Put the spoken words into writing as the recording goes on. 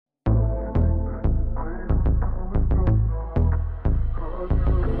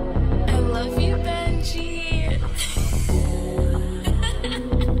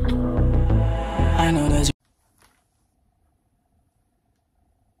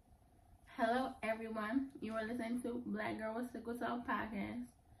Hello everyone, you are listening to Black Girl with Sickle Cell podcast.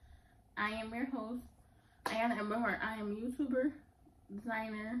 I am your host, Ayana Emberhart. I am a YouTuber,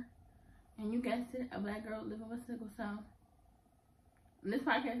 designer, and you guessed it, a black girl living with sickle cell. This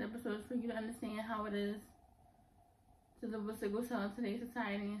podcast episode is for you to understand how it is to live with sickle cell in today's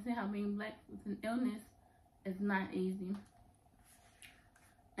society and see how being black with an illness is not easy.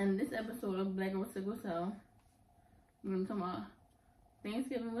 In this episode of Black Girl with Sickle Cell, we're going to talk about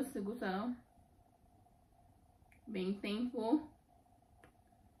Thanksgiving with sickle cell, being thankful,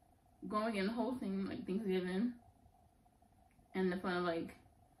 going and hosting like Thanksgiving, and the fun of like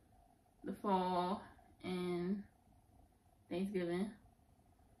the fall and Thanksgiving.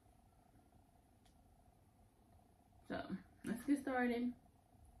 So let's get started.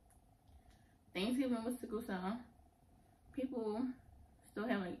 Thanksgiving with sickle cell. People still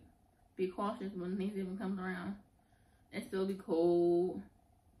have like be cautious when Thanksgiving comes around. It still be cold.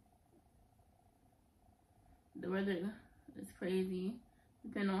 The weather is crazy,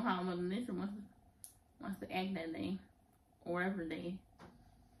 depending on how Mother Nature wants to act that day or every day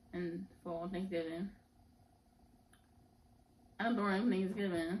and fall Thanksgiving. I know during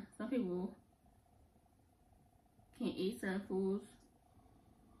Thanksgiving, some people can't eat certain foods.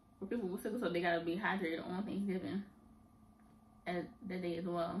 For people with sickle cell, they gotta be hydrated on Thanksgiving at that day as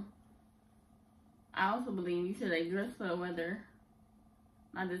well. I also believe you should like dress for the weather,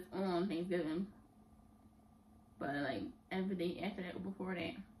 not just on Thanksgiving, but like every day after that or before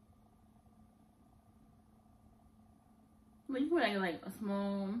that. But you can wear like a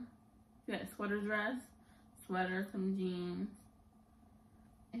small, you got a sweater dress, sweater, some jeans.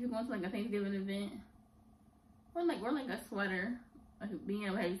 If you're going to like a Thanksgiving event, wear like a sweater, like being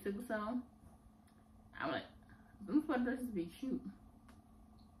able to have sickle cell. I would like them sweater dresses be cute.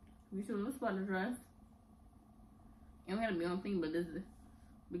 You should wear a sweater dress. You don't gotta be on thing, but this is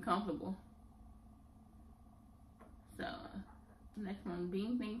be comfortable. So, next one,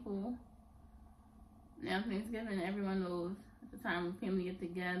 being thankful. Now Thanksgiving, everyone knows it's the time when family get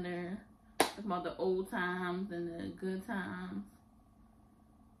together, talk about the old times and the good times.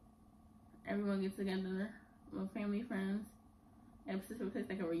 Everyone gets together with family, friends, at a specific place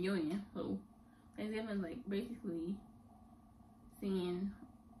like a reunion. So Thanksgiving is like basically seeing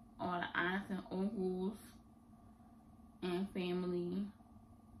all the aunts and uncles and family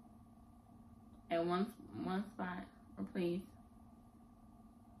at one spot or place.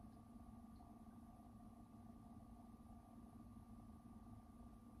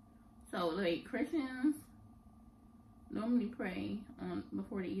 So like Christians normally pray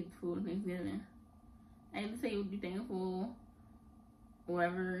before they eat the food on Thanksgiving. I have to say be thankful,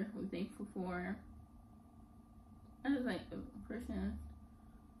 whatever we're thankful for. I just like Christians.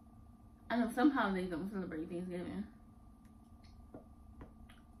 I know some holidays don't celebrate Thanksgiving.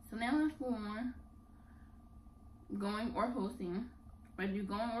 So now let's go on. Going or hosting. Whether you're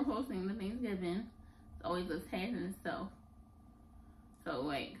going or hosting the Thanksgiving, it's always a task in itself. So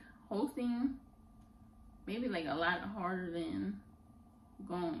like hosting, maybe like a lot harder than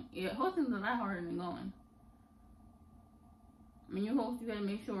going. Yeah, hosting is a lot harder than going. When you host, you gotta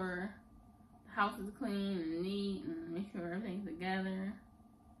make sure the house is clean and neat and make sure everything's together.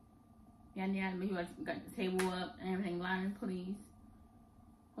 You gotta make sure you got the table up and everything lined in place.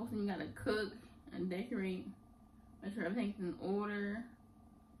 Hosting, you gotta cook and decorate. Make sure everything's in order.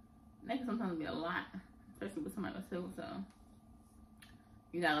 That can sometimes be a lot, especially with somebody with sickle cell.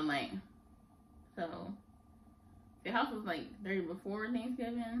 You gotta like, so if your house was like dirty before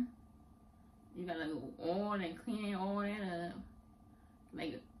Thanksgiving, you gotta go on and clean all that up.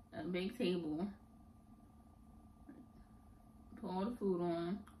 Like a big table. Put all the food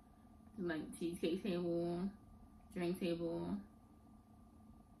on. Like cheesecake table, drink table.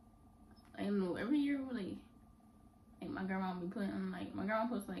 I don't know, every year like my grandma be putting like, my grandma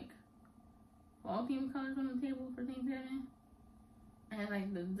puts like fall theme colors on the table for Thanksgiving. I had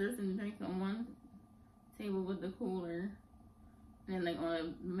like the desserts and drinks on one table with the cooler. And then like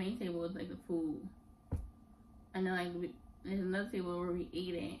on the main table was like the food. And then like there's another table where we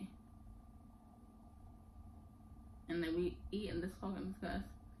eat at. And then we eat and talk and discuss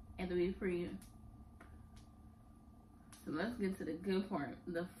after we free. So let's get to the good part,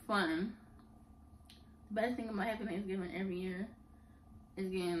 the fun. The best thing about having Thanksgiving every year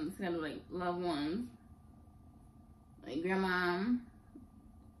is getting together with like loved ones, like grandma,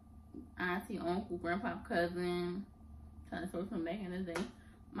 auntie, uncle, grandpa, cousin. Trying to sort from back in the day.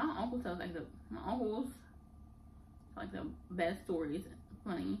 My uncle tells like my uncles tell like the best stories.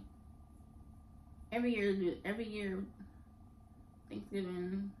 Funny. Every year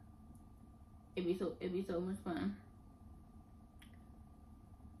Thanksgiving, it'd be so much fun.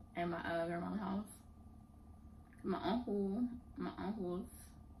 at my grandma's house. My uncles,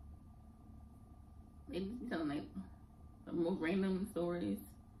 they just be telling like the most random stories,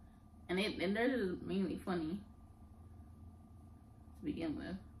 and they're just mainly funny to begin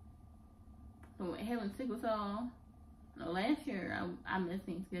with. So having sickle cell, last year I missed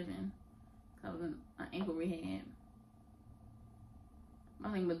Thanksgiving because I was in an ankle rehab.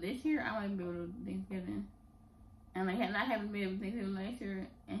 I think, but this year I might be able to do Thanksgiving, and like not having been able to Thanksgiving last year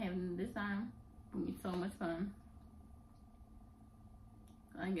and having this time would be so much fun.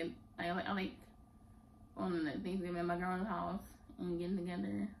 I like going to Thanksgiving at my grandma's house and getting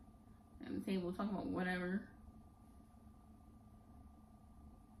together at the table talking about whatever.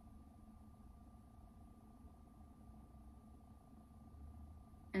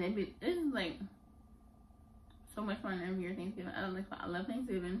 And it's like so much fun every year Thanksgiving. I love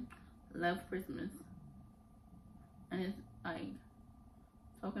Thanksgiving, love Christmas, and it's like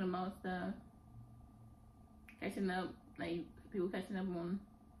talking about stuff, catching up, like people catching up on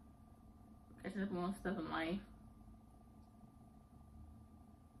stuff in life,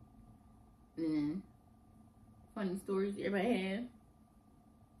 and then funny stories everybody has.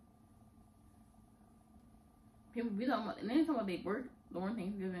 People be talking about, and then talking about they work during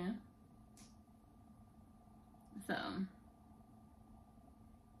Thanksgiving. So,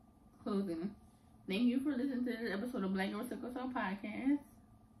 closing. Thank you for listening to this episode of Black Girl Sickle Cell Podcast.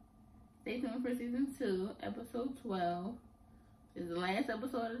 Stay tuned for season 2, episode 12. This is the last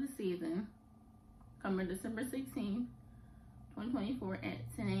episode of the season. Coming December 16th, 2024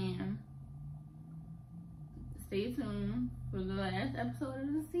 at 10 a.m. Stay tuned for the last episode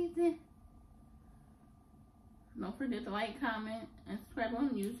of the season. Don't forget to like, comment, and subscribe on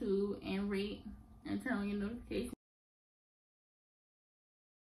YouTube, and rate, and turn on your notifications.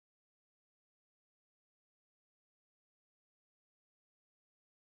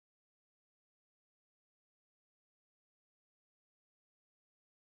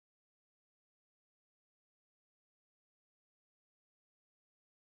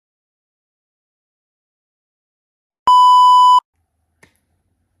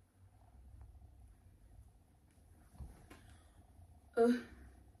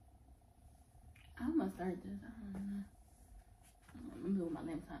 I'm gonna start this. I don't know. I'm gonna do it with my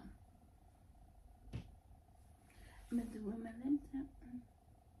laptop. I'm gonna do it with my laptop.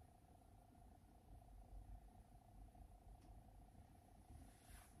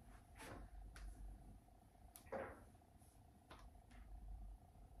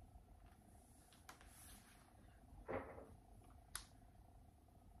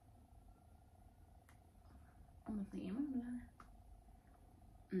 I'm gonna see. Am I blind?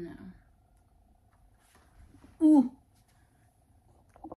 No. Ooh.